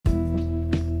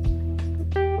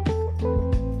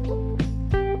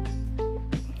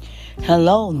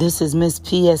Hello, this is Miss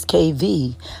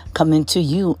PSKV coming to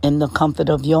you in the comfort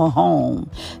of your home.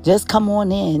 Just come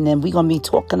on in and we're going to be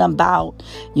talking about,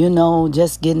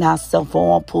 just getting ourselves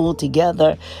all pulled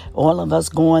together. All of us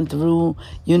going through,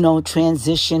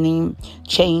 transitioning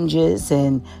changes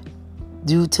and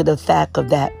due to the fact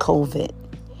of that COVID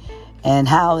and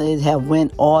how it have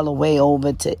went all the way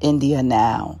over to India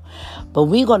now. But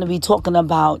we're going to be talking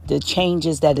about the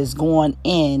changes that is going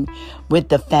in with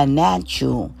the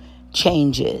financial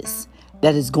changes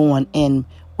that is going in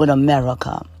with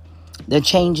America. The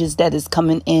changes that is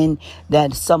coming in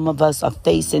that some of us are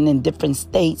facing in different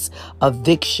states,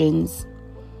 evictions,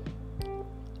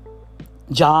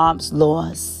 jobs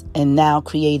lost, and now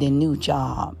creating new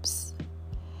jobs.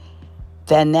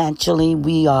 Financially,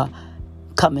 we are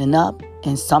coming up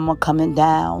and some are coming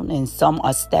down and some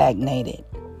are stagnated.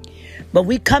 But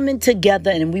we coming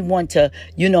together and we want to,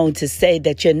 to say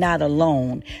that you're not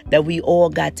alone, that we all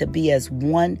got to be as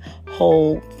one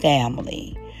whole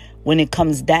family when it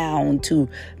comes down to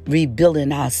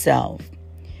rebuilding ourselves,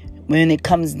 when it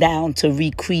comes down to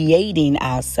recreating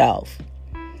ourselves.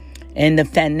 And the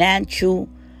financial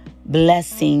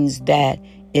blessings that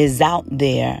is out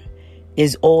there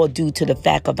is all due to the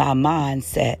fact of our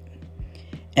mindset.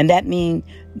 And that means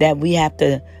that we have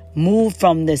to move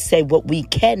from the say what we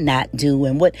cannot do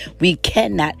and what we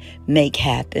cannot make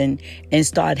happen and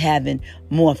start having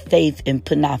more faith and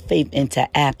putting our faith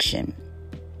into action.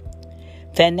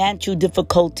 Financial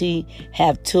difficulty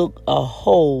have took a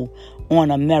hold on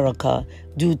America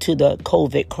due to the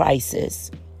COVID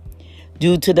crisis.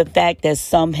 Due to the fact that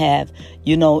some have,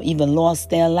 even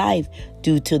lost their life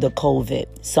due to the COVID.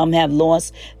 Some have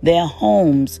lost their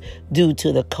homes due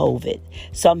to the COVID.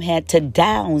 Some had to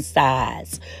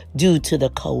downsize due to the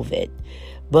COVID.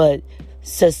 But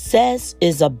success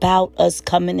is about us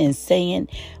coming and saying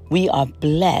we are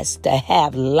blessed to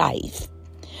have life.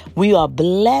 We are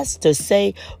blessed to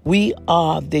say we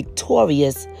are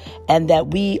victorious and that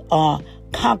we are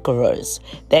conquerors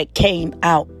that came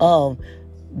out of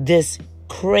this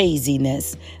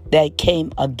craziness that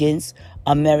came against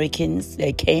Americans,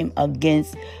 that came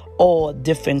against all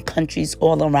different countries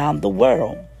all around the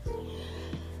world.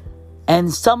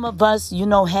 And some of us,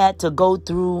 had to go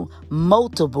through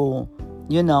multiple,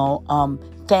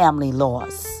 family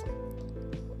loss.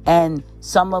 And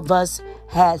some of us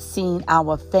had seen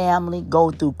our family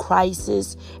go through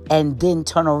crisis and then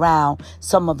turn around.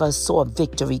 Some of us saw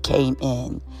victory came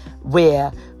in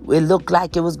where it looked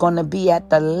like it was going to be at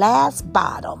the last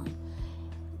bottom.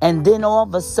 And then all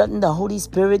of a sudden, the Holy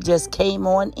Spirit just came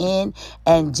on in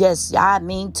and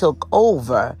took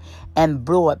over and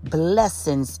brought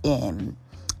blessings in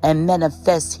and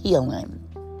manifest healing.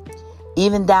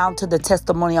 Even down to the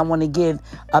testimony I want to give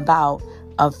about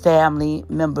family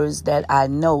members that I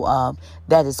know of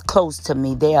that is close to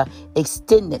me. They are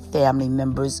extended family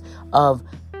members of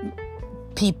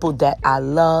people that I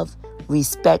love,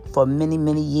 respect for many,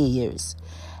 many years.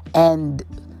 And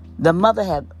the mother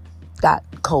had got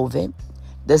COVID,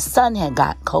 the son had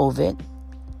got COVID,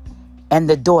 and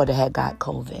the daughter had got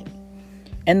COVID.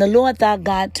 And the Lord thy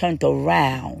God turned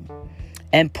around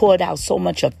and poured out so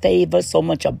much of favor, so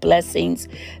much of blessings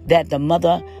that the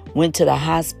mother went to the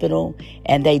hospital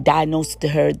and they diagnosed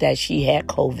her that she had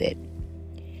COVID.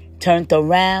 Turned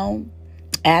around.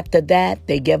 After that,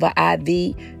 they gave her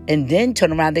IV and then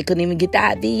turned around. They couldn't even get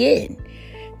the IV in.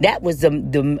 That was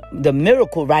the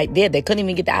miracle right there. They couldn't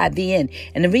even get the IV in.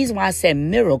 And the reason why I said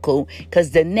miracle,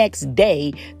 because the next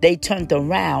day they turned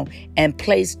around and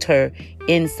placed her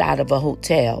inside of a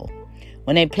hotel.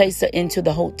 When they placed her into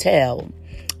the hotel,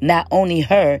 not only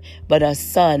her, but her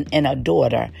son and her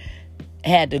daughter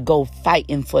had to go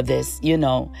fighting for this,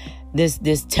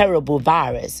 this terrible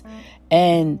virus.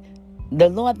 And the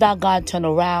Lord thy God turned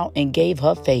around and gave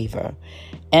her favor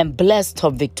and blessed her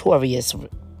victorious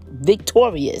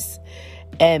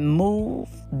and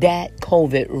moved that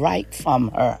COVID right from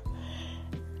her.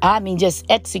 Just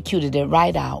executed it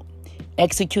right out.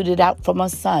 Executed it out from her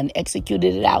son.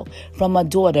 Executed it out from her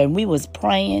daughter. And we was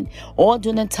praying all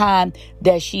during the time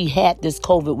that she had this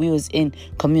COVID. We was in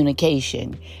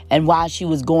communication. And while she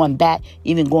was going back,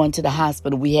 even going to the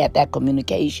hospital, we had that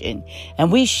communication.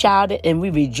 And we shouted and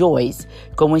we rejoiced.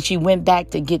 Because when she went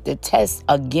back to get the test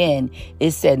again,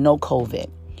 it said no COVID.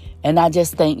 And I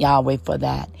just thank Yahweh for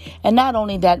that. And not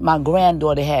only that, my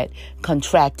granddaughter had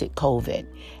contracted COVID.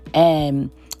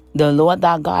 And the Lord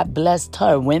thy God blessed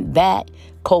her, went back,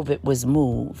 COVID was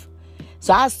moved.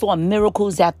 So I saw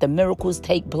miracles after miracles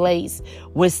take place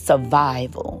with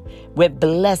survival, with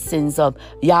blessings of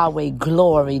Yahweh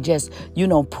glory, just,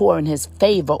 pouring his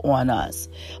favor on us.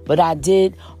 But I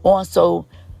did also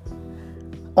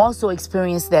also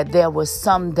experienced that there was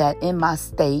some that in my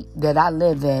state that I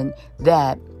live in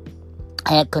that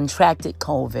had contracted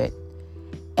COVID,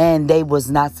 and they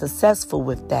was not successful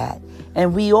with that.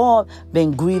 And we all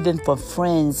been grieving for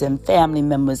friends and family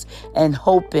members and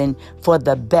hoping for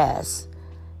the best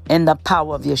in the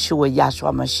power of YHWH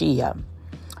Mashiach.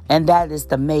 And that is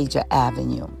the major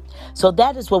avenue. So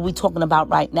that is what we're talking about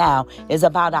right now, is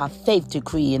about our faith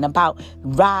decree and about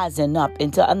rising up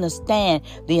and to understand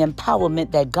the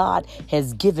empowerment that God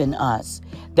has given us,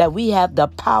 that we have the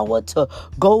power to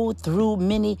go through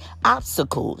many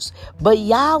obstacles. But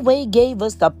Yahweh gave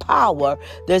us the power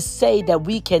to say that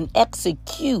we can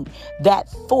execute that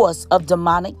force of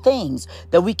demonic things,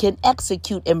 that we can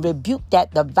execute and rebuke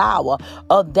that devourer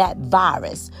of that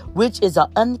virus, which is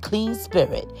an unclean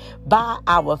spirit, by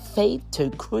our faith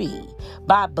decree,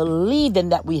 by believing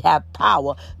that we have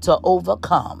power to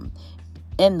overcome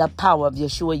in the power of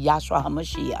Yeshua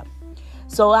HaMashiach.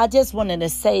 So I just wanted to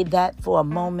say that for a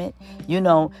moment,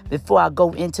 before I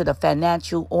go into the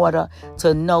financial order,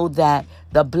 to know that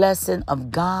the blessing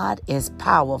of God is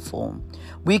powerful.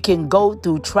 We can go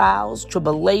through trials,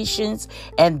 tribulations,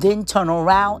 and then turn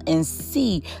around and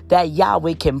see that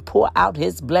Yahweh can pour out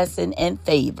his blessing and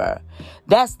favor.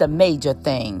 That's the major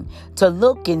thing, to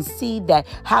look and see that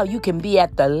how you can be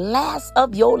at the last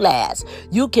of your last.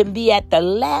 You can be at the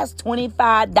last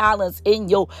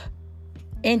 $25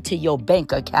 into your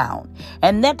bank account.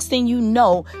 And next thing you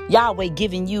know, Yahweh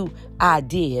giving you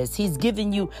ideas. He's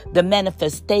giving you the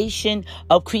manifestation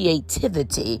of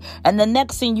creativity. And the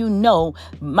next thing you know,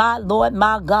 my Lord,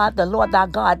 my God, the Lord thy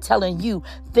God telling you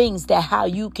things that how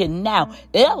you can now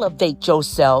elevate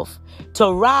yourself,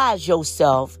 to rise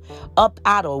yourself up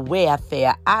out of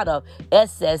warfare, out of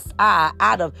SSI,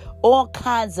 out of all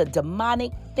kinds of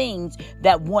demonic things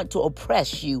that want to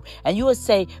oppress you. And you will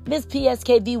say, Miss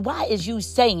PSKV, why is you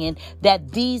saying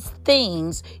that these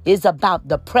things is about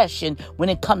depression when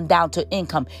it comes down to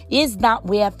income? Is not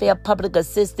welfare, public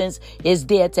assistance is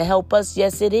there to help us?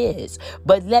 Yes, it is.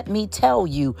 But let me tell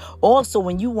you, also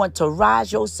when you want to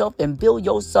rise yourself and build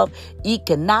yourself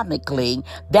economically,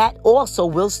 that also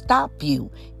will stop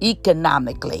you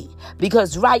economically,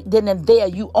 because right then and there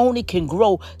you only can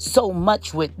grow so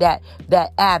much with that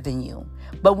avenue.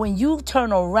 But when you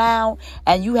turn around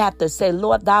and you have to say,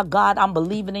 Lord, thou God, I'm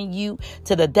believing in you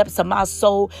to the depths of my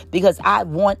soul, because I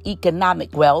want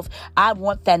economic wealth. I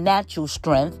want financial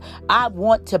strength. I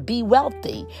want to be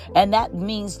wealthy. And that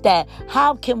means that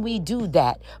how can we do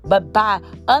that? But by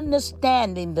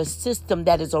understanding the system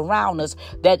that is around us,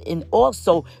 that in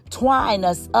also twine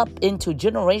us up into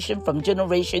generation from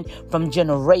generation from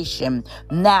generation,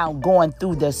 now going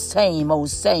through the same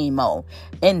old,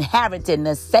 inheriting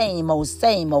the same old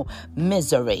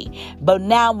misery. But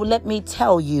now let me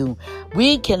tell you,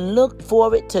 we can look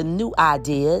forward to new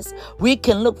ideas. We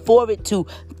can look forward to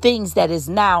things that is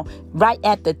now right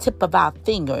at the tip of our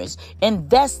fingers.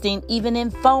 Investing even in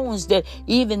phones, that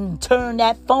even turn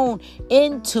that phone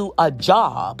into a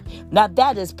job. Now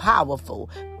that is powerful.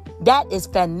 That is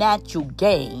financial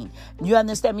gain. You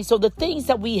understand me? So the things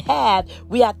that we have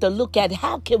to look at,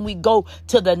 how can we go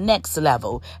to the next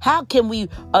level? How can we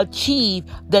achieve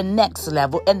the next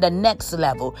level and the next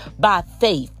level? By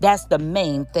faith. That's the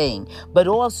main thing. But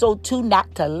also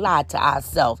not to lie to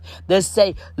ourselves. To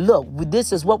say, look,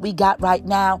 this is what we got right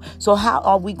now. So how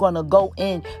are we going to go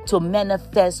in to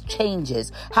manifest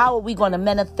changes? How are we going to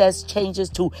manifest changes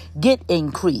to get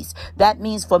increase? That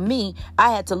means for me,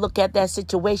 I had to look at that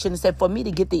situation and said, for me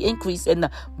to get the increase in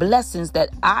the blessings that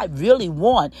I really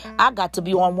want, I got to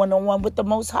be on one-on-one with the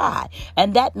Most High.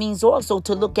 And that means also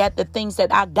to look at the things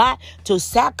that I got to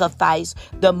sacrifice,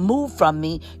 the move from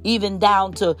me, even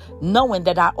down to knowing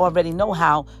that I already know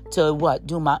how to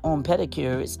do my own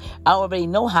pedicures. I already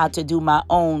know how to do my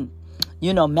own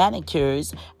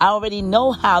manicures. I already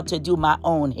know how to do my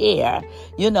own hair.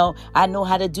 I know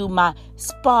how to do my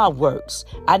spa works.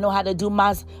 I know how to do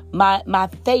my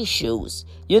facials.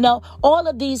 All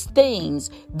of these things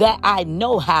that I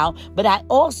know how, but I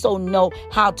also know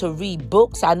how to read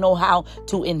books. I know how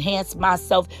to enhance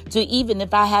myself, to even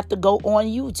if I have to go on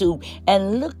YouTube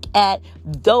and look at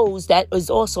those that is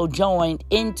also joined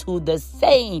into the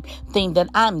same thing that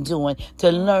I'm doing,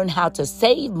 to learn how to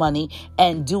save money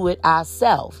and do it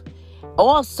ourselves.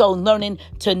 Also learning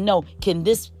to know, can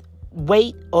this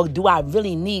wait, or do I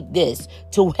really need this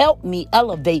to help me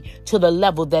elevate to the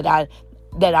level that I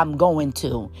that I'm going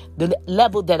to, the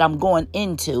level that I'm going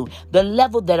into, the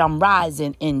level that I'm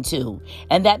rising into.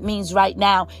 And that means right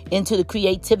now into the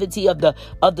creativity of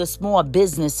the small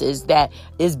businesses that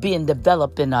is being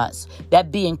developed in us,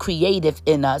 that being creative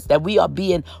in us, that we are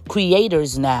being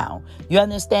creators now. You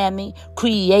understand me?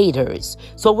 Creators.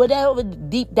 So whatever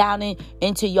deep down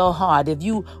into your heart, if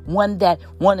you one that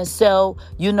want to sell,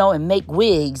 and make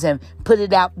wigs and put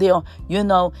it out there,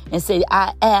 and say,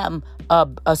 I am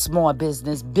a small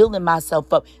business, building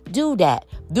myself up. Do that.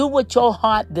 Do what your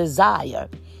heart desire.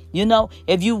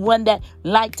 If you one that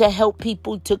like to help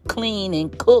people to clean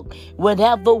and cook,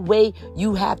 whatever way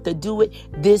you have to do it,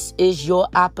 this is your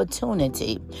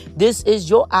opportunity. This is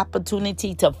your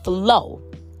opportunity to flow.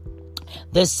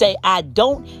 To say, I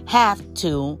don't have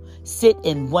to sit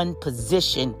in one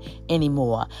position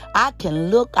anymore. I can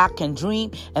look, I can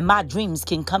dream, and my dreams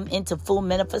can come into full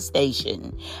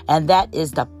manifestation. And that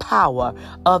is the power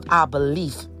of our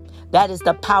belief. That is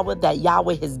the power that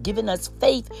Yahweh has given us,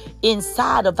 faith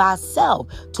inside of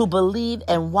ourselves to believe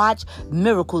and watch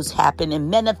miracles happen and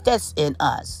manifest in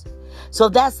us. So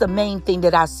that's the main thing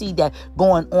that I see that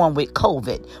going on with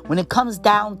COVID. When it comes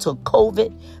down to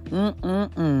COVID,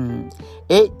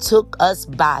 it took us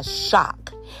by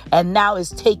shock. And now it's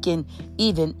taking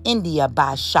even India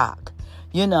by shock,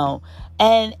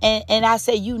 And I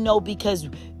say, because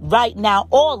right now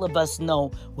all of us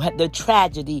know the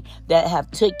tragedy that have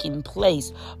taken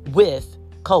place with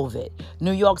COVID.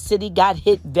 New York City got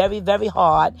hit very, very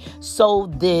hard. So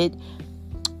did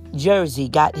Jersey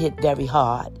got hit very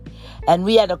hard. And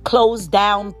we had to close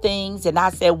down things. And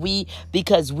I said we,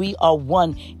 because we are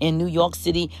one in New York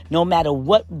City. No matter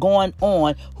what going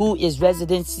on, who is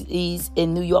residencies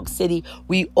in New York City,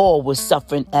 we all were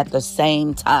suffering at the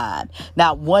same time.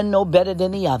 Not one no better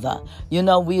than the other.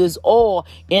 We was all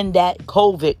in that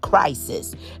COVID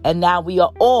crisis. And now we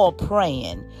are all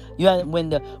praying.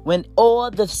 When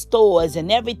all the stores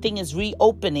and everything is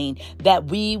reopening, that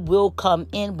we will come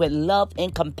in with love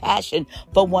and compassion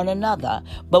for one another.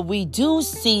 But we do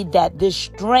see that this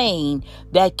strain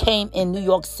that came in New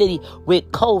York City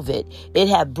with COVID, it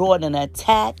had brought an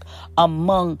attack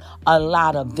among a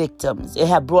lot of victims. It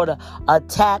had brought an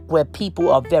attack where people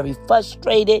are very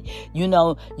frustrated.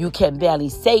 You can barely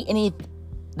say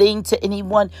anything to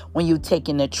anyone. When you're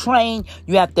taking the train,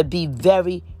 you have to be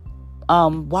very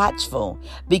watchful,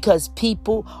 because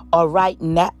people are right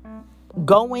now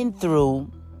going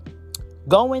through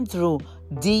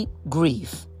deep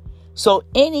grief. So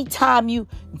anytime you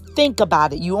think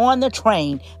about it, you're on the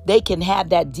train, they can have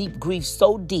that deep grief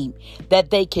so deep that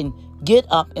they can get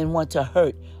up and want to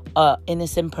hurt an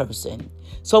innocent person.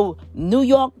 So New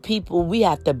York people, we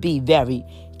have to be very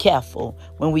careful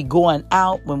when we going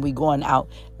out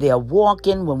there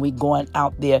walking, when we going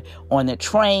out there on the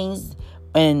trains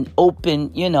and open,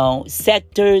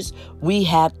 sectors. We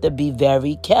have to be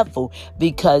very careful,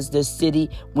 because the city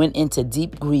went into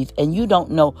deep grief, and you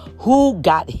don't know who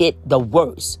got hit the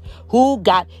worst, who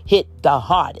got hit the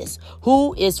hardest,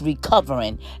 who is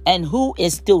recovering, and who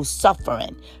is still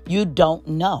suffering. You don't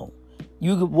know.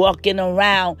 You walking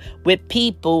around with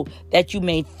people that you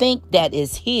may think that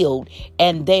is healed,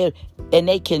 and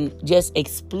they can just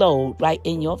explode right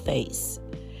in your face.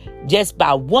 Just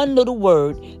by one little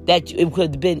word that it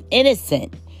could have been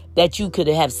innocent that you could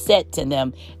have said to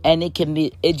them, and it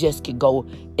just could go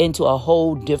into a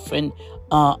whole different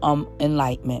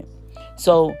enlightenment.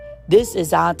 So this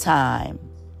is our time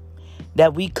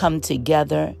that we come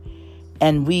together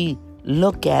and we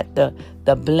look at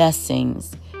the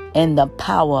blessings and the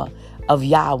power of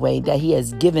Yahweh that He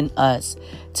has given us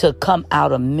to come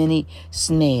out of many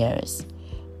snares.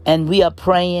 And we are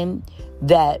praying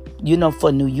that,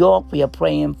 for New York, we are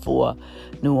praying for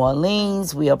New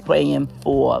Orleans, we are praying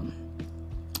for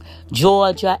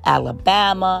Georgia,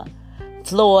 Alabama,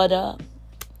 Florida.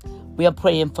 We are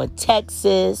praying for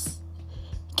Texas,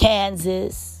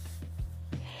 Kansas,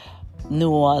 New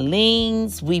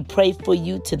Orleans. We pray for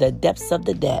you to the depths of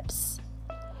the depths.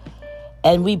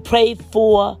 And we pray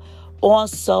for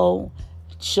also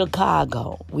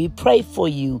Chicago. We pray for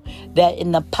you that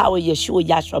in the power of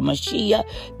YHWH,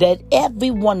 that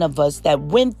every one of us that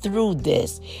went through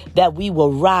this, that we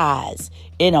will rise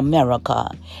in America.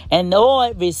 And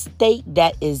every state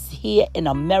that is here in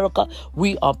America,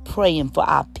 we are praying for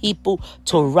our people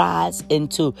to rise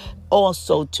and to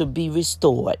also to be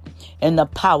restored in the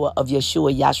power of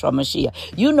Yeshua, Yahshua Mashiach.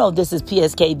 You know this is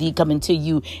PSKD coming to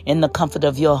you in the comfort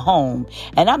of your home.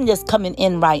 And I'm just coming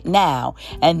in right now.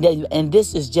 And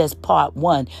this is just part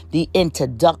one, the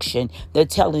introduction. They're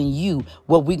telling you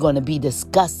what we're going to be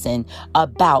discussing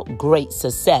about great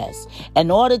success. In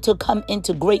order to come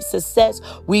into great success,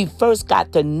 We first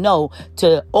got to know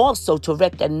to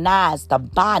recognize the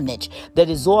bondage that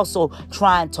is also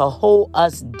trying to hold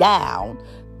us down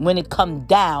when it comes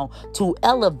down to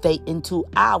elevate into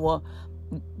our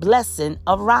blessing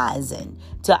of rising,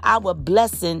 to our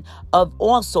blessing of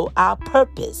also our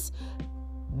purpose.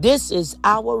 This is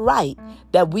our right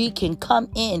that we can come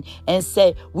in and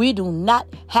say, we do not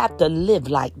have to live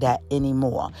like that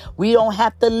anymore. We don't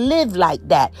have to live like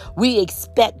that. We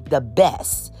expect the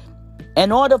best.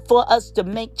 In order for us to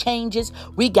make changes,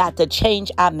 we got to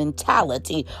change our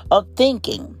mentality of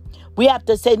thinking. We have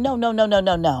to say,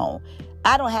 no.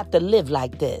 I don't have to live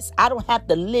like this. I don't have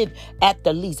to live at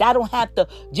the least. I don't have to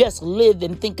just live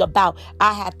and think about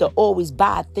I have to always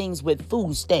buy things with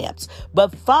food stamps.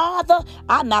 But Father,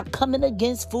 I'm not coming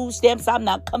against food stamps. I'm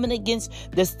not coming against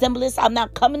the stimulus. I'm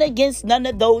not coming against none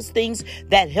of those things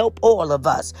that help all of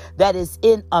us that is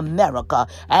in America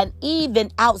and even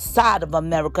outside of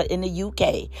America in the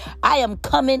UK. I am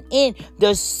coming in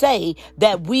to say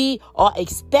that we are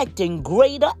expecting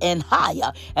greater and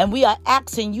higher. And we are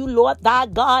asking you, Lord,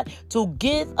 God, to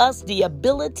give us the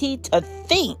ability to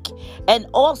think, and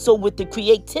also with the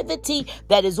creativity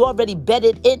that is already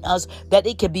bedded in us, that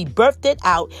it can be birthed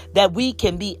out, that we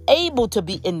can be able to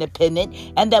be independent,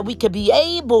 and that we can be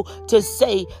able to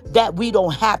say that we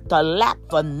don't have to lack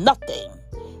for nothing.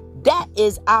 That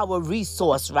is our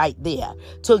resource right there.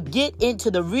 To get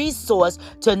into the resource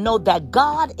to know that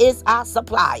God is our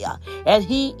supplier. And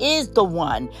he is the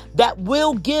one that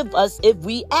will give us if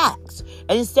we ask.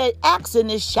 And he said, ask and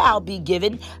it shall be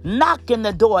given. Knocking,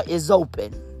 the door is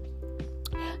open.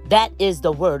 That is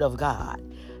the word of God.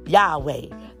 Yahweh,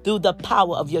 through the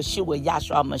power of Yeshua,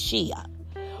 Yahshua Mashiach.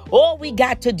 All we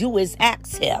got to do is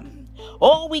ask him.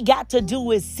 All we got to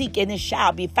do is seek and it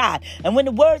shall be found. And when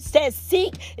the word says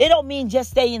seek, it don't mean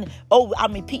just saying,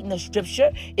 I'm repeating the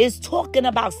scripture. It's talking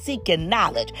about seeking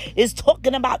knowledge. It's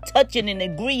talking about touching and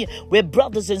agreeing with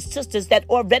brothers and sisters that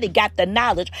already got the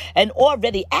knowledge and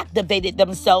already activated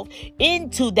themselves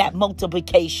into that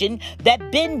multiplication,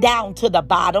 that been down to the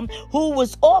bottom, who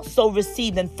was also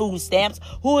receiving food stamps,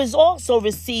 who is also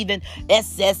receiving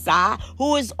SSI,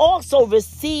 who is also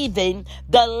receiving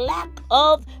the lack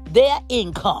of their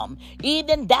income,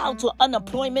 even down to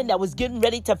unemployment that was getting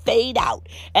ready to fade out.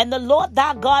 And the Lord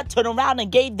thy God turned around and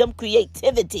gave them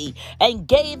creativity and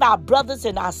gave our brothers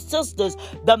and our sisters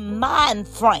the mind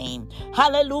frame,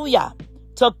 hallelujah,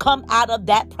 to come out of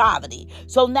that poverty.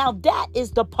 So now that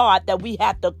is the part that we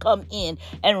have to come in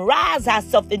and rise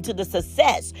ourselves into the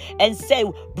success and say,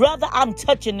 brother, I'm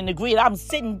touching and agreeing. I'm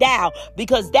sitting down,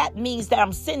 because that means that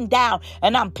I'm sitting down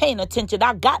and I'm paying attention.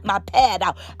 I got my pad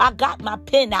out. I got my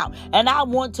pen out, and I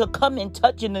want to come and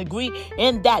touch and agree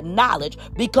in that knowledge,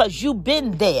 because you've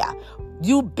been there.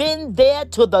 You've been there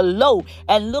to the low,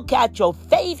 and look at your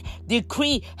faith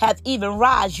decree have even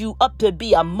rise you up to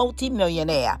be a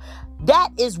multimillionaire. That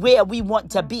is where we want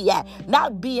to be at.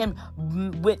 Not being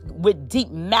with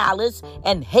deep malice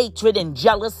and hatred and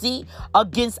jealousy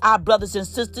against our brothers and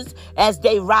sisters as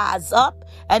they rise up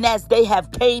and as they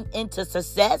have came into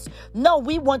success. No,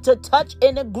 we want to touch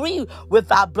and agree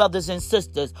with our brothers and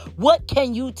sisters. What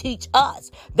can you teach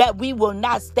us that we will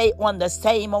not stay on the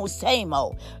same old, same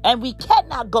old? And we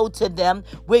cannot go to them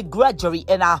with grudgery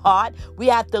in our heart. We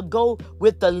have to go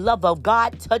with the love of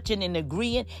God, touching and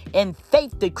agreeing in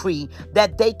faith decree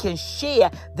that they can share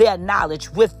their knowledge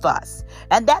with us.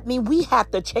 And that means we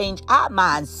have to change our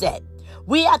mindset.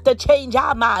 We have to change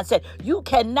our mindset. You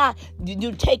cannot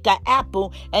you take an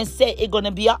apple and say it's going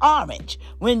to be an orange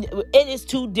when it is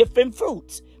two different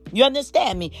fruits. You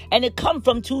understand me? And it come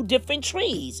from two different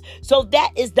trees. So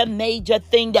that is the major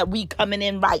thing that we coming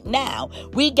in right now.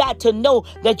 We got to know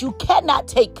that you cannot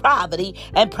take poverty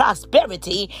and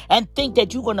prosperity and think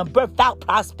that you're going to birth out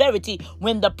prosperity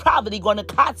when the poverty going to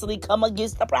constantly come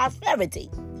against the prosperity.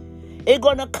 It's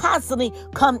going to constantly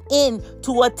come in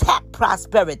to attack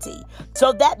prosperity.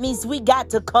 So that means we got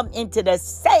to come into the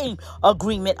same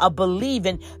agreement of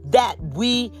believing that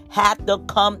we have to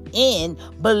come in,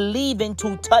 believing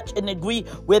to touch and agree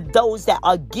with those that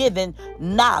are given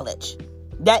knowledge.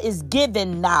 That is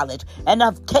given knowledge and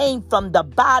have came from the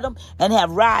bottom and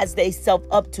have rise themselves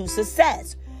up to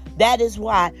success. That is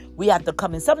why we have to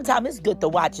come in. Sometimes it's good to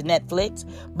watch Netflix,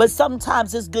 but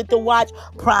sometimes it's good to watch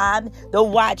Prime, to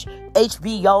watch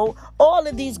HBO. All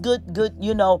of these good,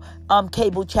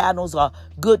 cable channels are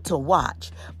good to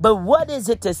watch. But what is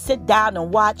it to sit down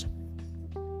and watch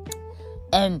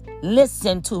and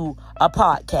listen to a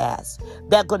podcast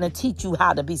that's going to teach you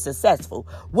how to be successful?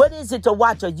 What is it to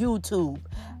watch a YouTube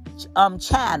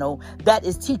channel that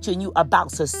is teaching you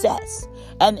about success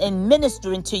and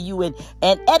ministering to you and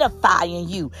edifying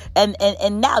you.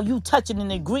 And now you touching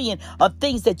and agreeing of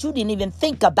things that you didn't even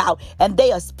think about, and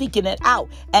they are speaking it out,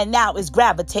 and now it's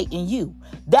gravitating you.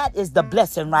 That is the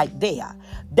blessing right there.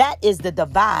 That is the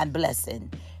divine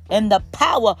blessing. In the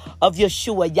power of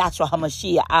Yeshua,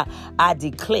 YHWH, I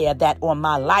declare that on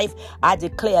my life. I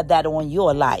declare that on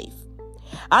your life.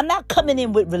 I'm not coming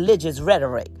in with religious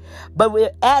rhetoric, but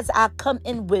as I come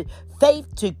in with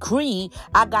faith decree,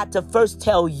 I got to first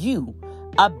tell you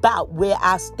about where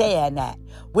I stand at.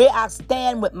 Where I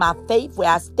stand with my faith, where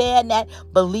I stand at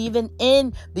believing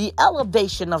in the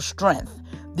elevation of strength.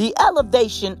 The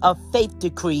elevation of faith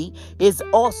decree is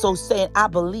also saying, I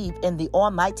believe in the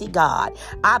Almighty God.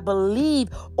 I believe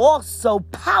also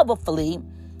powerfully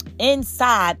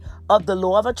inside of the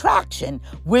law of attraction,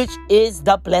 which is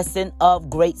the blessing of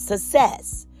great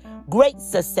success. Great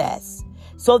success.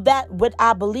 So that what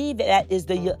I believe that is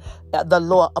the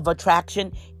law of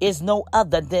attraction is no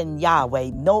other than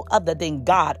Yahweh, no other than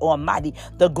God Almighty,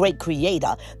 the great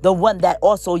creator, the one that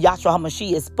also Yahshua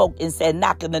HaMashiach spoke and said,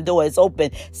 knock and the door is open,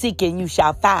 seek and you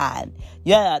shall find.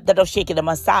 Yeah, that'll shake the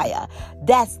Messiah.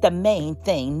 That's the main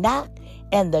thing. Knock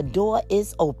and the door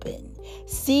is open.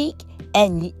 Seek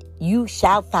and you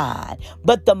shall find.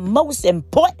 But the most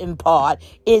important part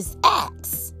is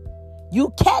ask.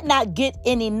 You cannot get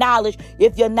any knowledge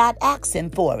if you're not asking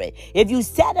for it. If you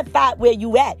satisfied where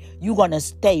you at, you're going to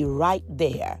stay right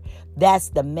there. That's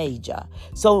the major.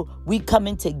 So we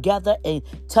coming together and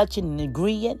touching and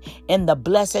agreeing in the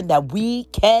blessing that we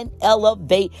can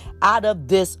elevate out of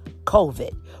this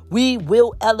COVID. We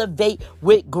will elevate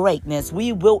with greatness.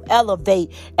 We will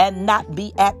elevate and not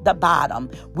be at the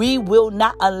bottom. We will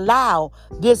not allow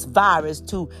this virus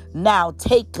to now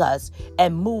take us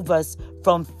and move us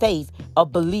from faith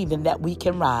of believing that we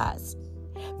can rise.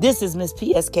 This is Miss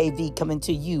PSKV coming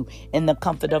to you in the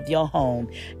comfort of your home.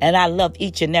 And I love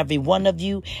each and every one of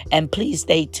you. And please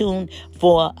stay tuned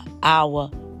for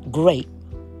our great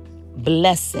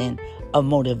blessing of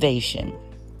motivation.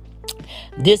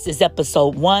 This is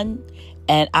episode 1,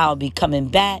 and I'll be coming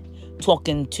back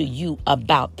talking to you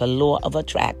about the law of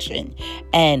attraction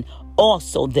and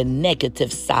also the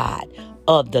negative side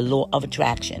of the law of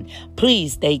attraction.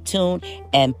 Please stay tuned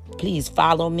and please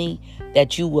follow me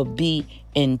that you will be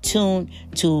in tune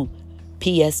to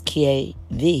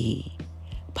PSKV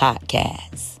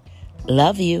podcast.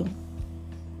 Love you.